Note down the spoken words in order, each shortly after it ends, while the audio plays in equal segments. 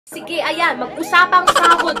Sige, ayan, mag-usapang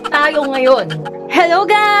sahod tayo ngayon. Hello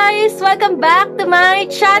guys! Welcome back to my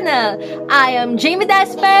channel. I am Jamie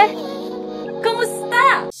Despe.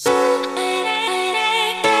 Kumusta?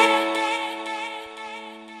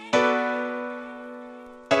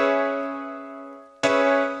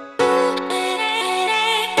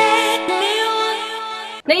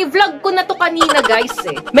 Na-vlog ko na to kanina guys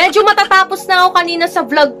eh. Medyo matatapos na ako kanina sa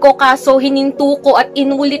vlog ko kaso hininto ko at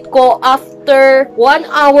inulit ko after 1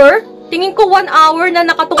 hour. Tingin ko 1 hour na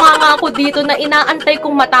nakatunganga ako dito na inaantay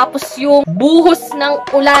kong matapos yung buhos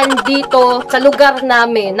ng ulan dito sa lugar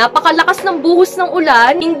namin. Napakalakas ng buhos ng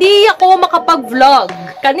ulan, hindi ako makapag-vlog.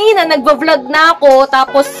 Kanina nagva-vlog na ako,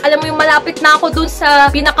 tapos alam mo yung malapit na ako dun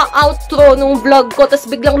sa pinaka-outro nung vlog ko, tapos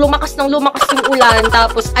biglang lumakas ng lumakas yung ulan,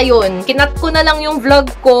 tapos ayun, kinat ko na lang yung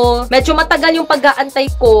vlog ko. Medyo matagal yung pag-aantay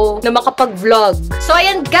ko na makapag-vlog. So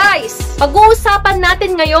ayan guys, pag-uusapan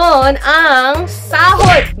natin ngayon ang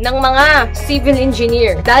sahod ng mga civil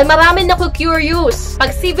engineer. Dahil marami na ko curious,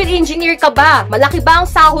 pag civil engineer ka ba, malaki ba ang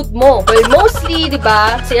sahod mo? Well, mostly, di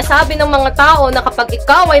ba, sinasabi ng mga tao na kapag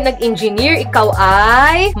ikaw ay nag-engineer, ikaw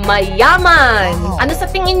ay mayaman. Ano sa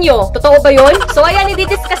tingin nyo? Totoo ba yun? So, ayan,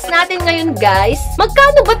 i-discuss natin ngayon, guys.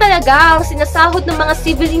 Magkano ba talaga ang sinasahod ng mga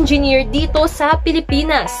civil engineer dito sa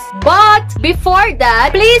Pilipinas? But, before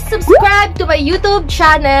that, please subscribe to my YouTube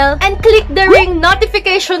channel and click the ring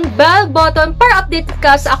notification bell button para updated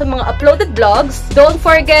ka sa aking mga uploaded vlogs. Don't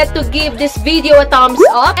forget to give this video a thumbs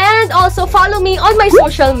up and also follow me on my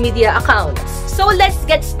social media accounts. So, let's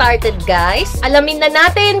get started guys. Alamin na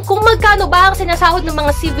natin kung magkano ba ang sinasahod ng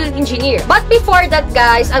mga civil engineer. But before that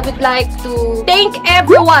guys, I would like to thank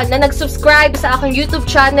everyone na nag-subscribe sa aking YouTube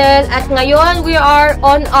channel at ngayon we are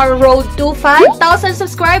on our road to 5,000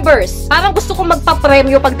 subscribers. Parang gusto kong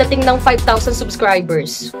magpa-premyo pagdating ng 5,000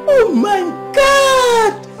 subscribers. Oh my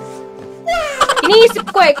God! Iniisip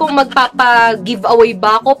ko kung magpapa-giveaway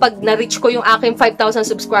ba ako pag na-reach ko yung aking 5,000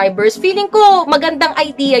 subscribers. Feeling ko magandang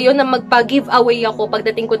idea yon na magpa-giveaway ako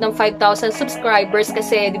pagdating ko ng 5,000 subscribers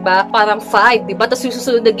kasi, di ba, parang 5, di ba? Tapos yung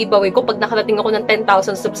susunod na giveaway ko pag nakarating ako ng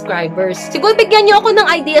 10,000 subscribers. Siguro bigyan niyo ako ng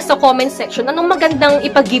idea sa comment section anong magandang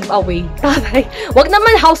ipa-giveaway. Taray, wag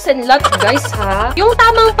naman house and lot, guys, ha? Yung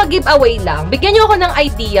tamang pag-giveaway lang. Bigyan niyo ako ng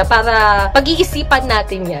idea para pag-iisipan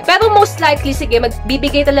natin yan. Pero most likely, sige,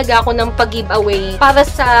 magbibigay talaga ako ng pag-giveaway para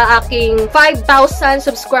sa aking 5,000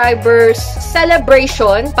 subscribers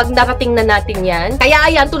celebration pag narating na natin yan. Kaya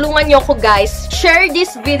ayan, tulungan nyo ako guys. Share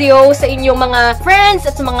this video sa inyong mga friends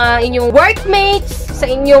at sa mga inyong workmates, sa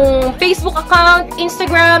inyong Facebook account,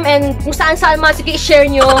 Instagram, and kung saan-saan mga, sige, share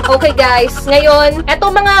nyo. Okay guys, ngayon, eto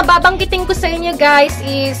mga babanggitin ko sa inyo guys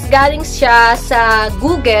is galing siya sa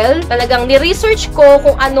Google. Talagang ni-research ko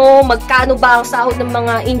kung ano, magkano ba ang sahod ng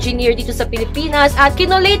mga engineer dito sa Pilipinas at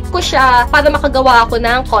kinolate ko siya para makagawa ako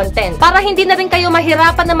ng content. Para hindi na rin kayo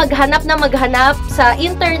mahirapan na maghanap sa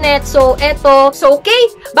internet. So, eto. So, okay.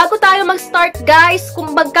 Bago tayo mag-start, guys,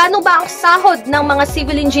 kung magkano ba ang sahod ng mga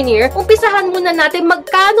civil engineer, umpisahan muna natin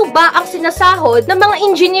magkano ba ang sinasahod ng mga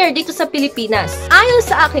engineer dito sa Pilipinas. Ayon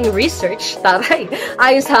sa aking research,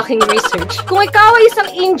 ayon sa aking research, kung ikaw ay isang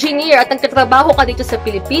engineer at nagtatrabaho ka dito sa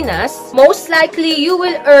Pilipinas, most likely you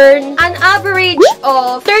will earn an average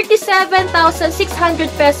of 37,600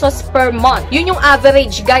 pesos per month. Yun yung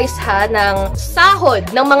average guys ha ng sahod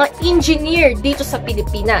ng mga engineer dito sa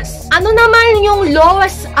Pilipinas. Ano naman yung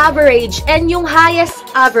lowest average and yung highest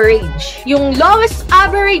average? Yung lowest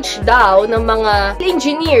average daw ng mga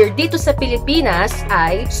engineer dito sa Pilipinas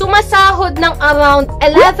ay sumasahod ng around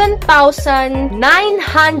 11,900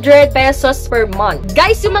 pesos per month.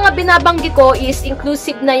 Guys, yung mga binabanggit ko is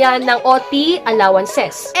inclusive na yan ng OT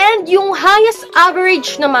allowances. And yung highest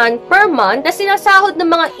average naman per month na sinasahod ng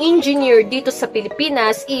mga engineer dito sa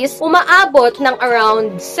Pilipinas is umaabot ng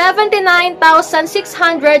around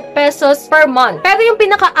 79,600 pesos per month. Pero yung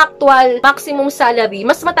pinaka-actual maximum salary,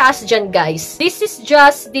 mas mataas dyan guys. This is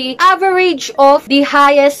just the average of the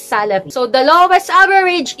highest salary. So the lowest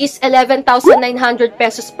average is 11,900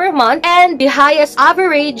 pesos per month and the highest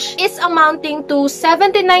average is amounting to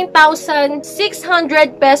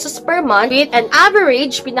 79,600 pesos per month with an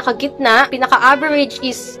average, pinaka-average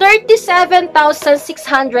is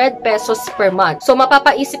 37,600 pesos per month. So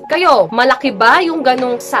mapapaisip kayo, malaki ba yung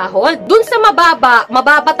ganong sahod? Dun sa mababa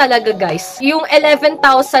talaga guys. Yung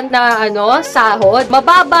 11,000 na sahod,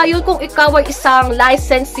 Mababa yun kung ikaw ay isang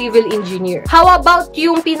licensed civil engineer. How about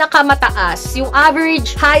yung pinakamataas, yung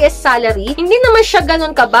average highest salary? Hindi naman siya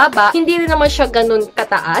ganun kababa, hindi rin naman siya ganun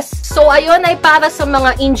kataas. So, ayun ay para sa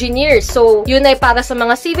mga engineers. So, yun ay para sa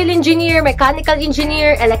mga civil engineer, mechanical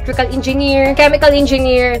engineer, electrical engineer, chemical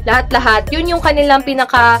engineer, lahat-lahat. Yun yung kanilang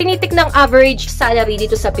tinitik ng average salary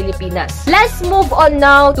dito sa Pilipinas. Let's move on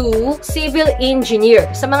now to civil engineer.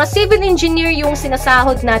 Sa mga civil engineer yung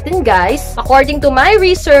sinasahod natin, guys, according to my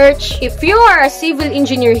research, if you are a civil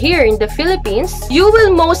engineer here in the Philippines, you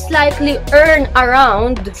will most likely earn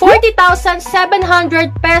around 40,700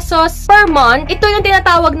 pesos per month. Ito yung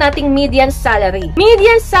tinatawag nating median salary.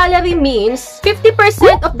 Median salary means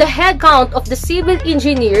 50% of the headcount of the civil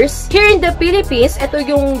engineers here in the Philippines, ito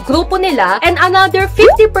yung grupo nila, and another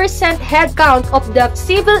 50% headcount of the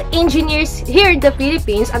civil engineers here in the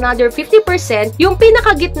Philippines, another 50%. Yung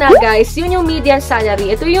pinakagitna, guys, yun yung median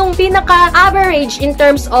salary. Ito yung pinaka-average in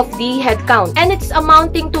terms of the headcount. And it's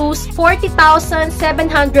amounting to 40,700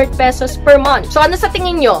 pesos per month. So, ano sa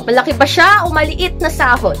tingin nyo? Malaki ba siya o maliit na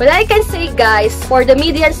sahod? Well, I can say, guys, for the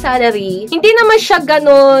median salary, hindi naman siya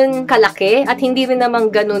ganun kalaki at hindi rin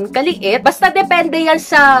naman ganun kaliit. Basta depende yan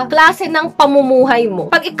sa klase ng pamumuhay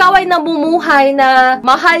mo. Pag ikaw ay namumuhay na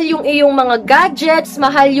mahal yung iyong mga gadgets,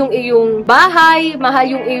 mahal yung iyong bahay, mahal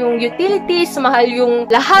yung iyong utilities, mahal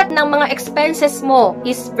yung lahat ng mga expenses mo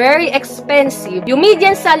is very expensive, yung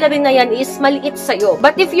median salary na yan is maliit sa'yo.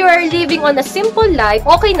 But if you are living on a simple life,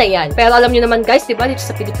 okay na yan. Pero alam nyo naman, guys, diba, dito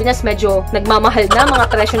sa Pilipinas, medyo nagmamahal na mga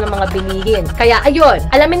presyo ng mga bilihin. Kaya, ayun,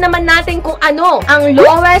 alamin naman natin kung ano ang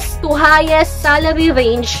lowest to highest salary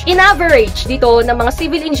range in average dito ng mga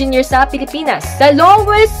civil engineers sa Pilipinas. The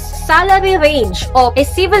lowest salary range of a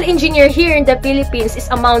civil engineer here in the Philippines is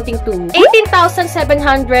amounting to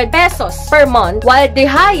 18,700 pesos per month, while the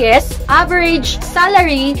highest average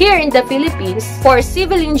salary here in the Philippines for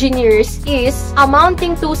civil engineers is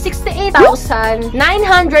amounting to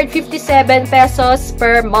 68,957 pesos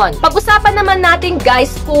per month. Pag-usapan naman natin,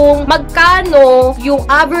 guys, kung magkano yung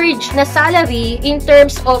average na salary in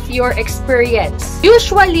terms of your experience.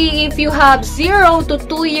 Usually, if you have 0 to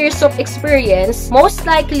 2 years of experience, most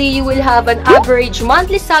likely you will have an average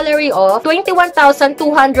monthly salary of 21,200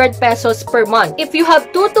 pesos per month. If you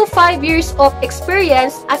have 2 to 5 years of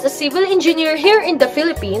experience as a civil engineer here in the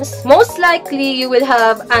Philippines, most likely you will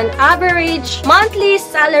have an average monthly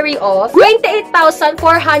salary of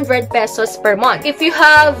 28,400 pesos per month. If you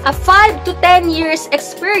have a 5 to 10 years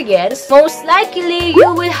experience, most likely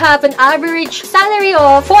you will have an average salary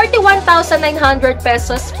of 41,900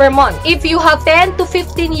 pesos per month. If you have 10 to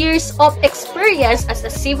 15 years of experience as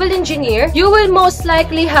a civil engineer, you will most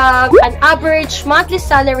likely have an average monthly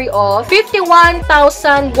salary of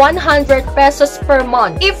 51,100 pesos per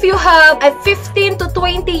month. If you have a 15 to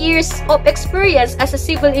 20 years of experience as a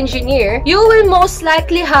civil engineer, you will most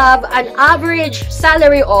likely have an average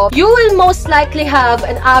salary of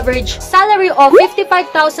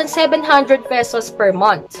 55,700 pesos per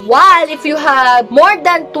month. While if you have more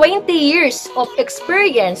than 20 years of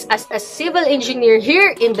experience as a civil engineer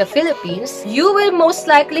here in the Philippines, you will most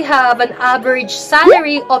likely have an average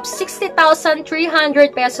salary of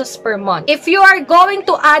 60,300 pesos per month. If you are going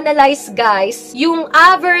to analyze, guys, yung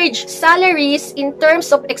average salaries in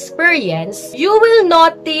terms of experience, you will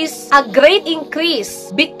notice a great increase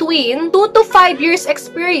between 2 to 5 years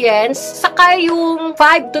experience saka yung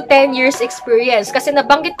 5 to 10 years experience. Kasi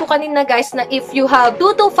nabanggit ko kanina, guys, na if you have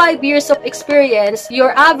 2 to 5 years of experience,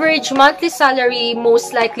 your average monthly salary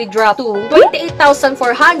most likely drop to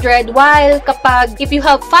 28,400, while kapag if you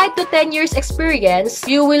have 5 to 10 years experience,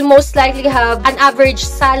 you will most likely have an average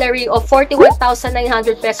salary of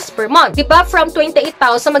 41,900 pesos per month. Diba? From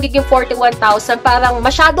 28,000 magiging 41,000, parang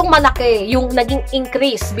masyadong malaki yung naging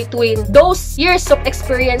increase between those years of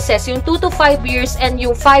experiences, yung 2 to 5 years and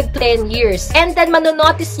yung 5 to 10 years. And then,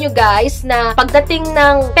 manonotice nyo, guys, na pagdating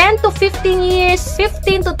ng 10 to 15 years,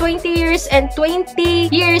 15 to 20 years, and 20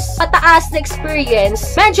 years pataas na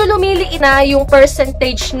experience, medyo lumiliit na yung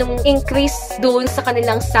percentage ng increase dun sa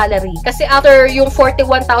kanilang salary. Kasi after yung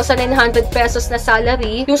 41,900 pesos na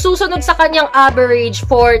salary, yung susunod sa kanyang average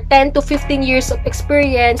for 10 to 15 years of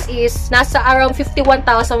experience is nasa around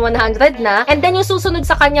 51,100 na. And then yung susunod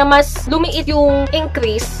sa kanya, mas lumiit yung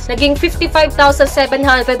increase. Naging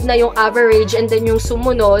 55,700 na yung average, and then yung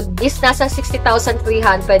sumunod is nasa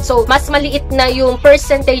 60,300. So, mas maliit na yung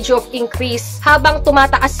percentage of increase habang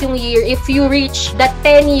tumataas yung year if you reach that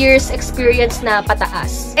 10 years experience na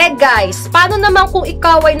pataas. Eh guys, guys, paano naman kung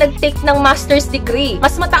ikaw ay nag-take ng master's degree?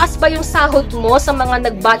 Mas mataas ba yung sahod mo sa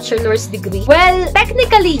mga nag-bachelor's degree? Well,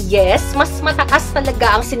 technically, yes. Mas mataas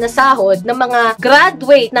talaga ang sinasahod ng mga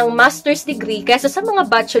graduate ng master's degree kaysa sa mga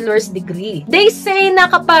bachelor's degree. They say na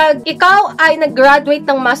kapag ikaw ay nag-graduate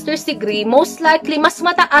ng master's degree, most likely, mas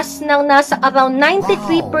mataas ng nasa around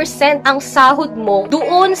 93% ang sahod mo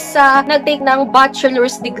doon sa nag-take ng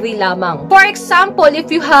bachelor's degree lamang. For example,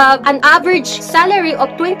 if you have an average salary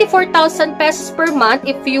of 24,000 pesos per month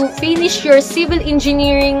if you finish your civil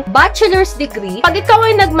engineering bachelor's degree, pag ikaw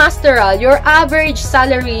ay nag-masteral, your average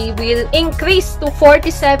salary will increase to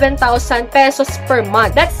 47,000 pesos per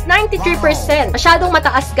month. That's 93%. Masyadong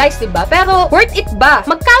mataas, guys, diba? Pero, worth it ba?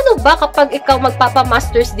 Magkano ba kapag ikaw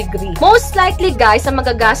magpapa-master's degree? Most likely, guys, ang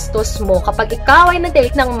magagastos mo kapag ikaw ay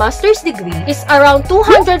na-take ng master's degree is around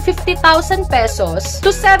 250,000 pesos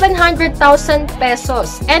to 700,000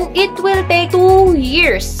 pesos. And it will take 2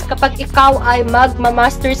 years kapag ikaw ay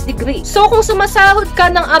magma-master's degree. So, kung sumasahod ka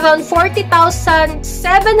ng around 40,700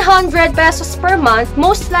 pesos per month,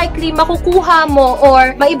 most likely makukuha mo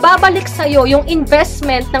or maibabalik sa'yo yung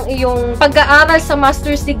investment ng iyong pag-aaral sa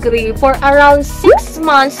master's degree for around 6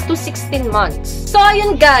 months to 16 months. So,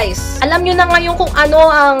 ayun guys, alam nyo na ngayon kung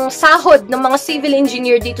ano ang sahod ng mga civil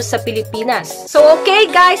engineer dito sa Pilipinas. So,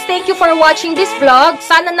 okay guys, thank you for watching this vlog.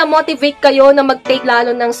 Sana na-motivate kayo na mag-take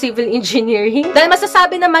lalo ng civil engineering. Dahil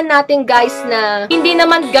masasabi naman natin guys na hindi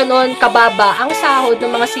naman ganon kababa ang sahod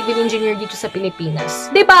ng mga civil engineer dito sa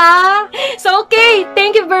Pilipinas. Diba? So, okay,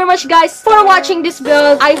 thank you very much guys for watching this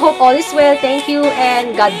vlog. I hope all is well. Thank you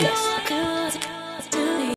and God bless.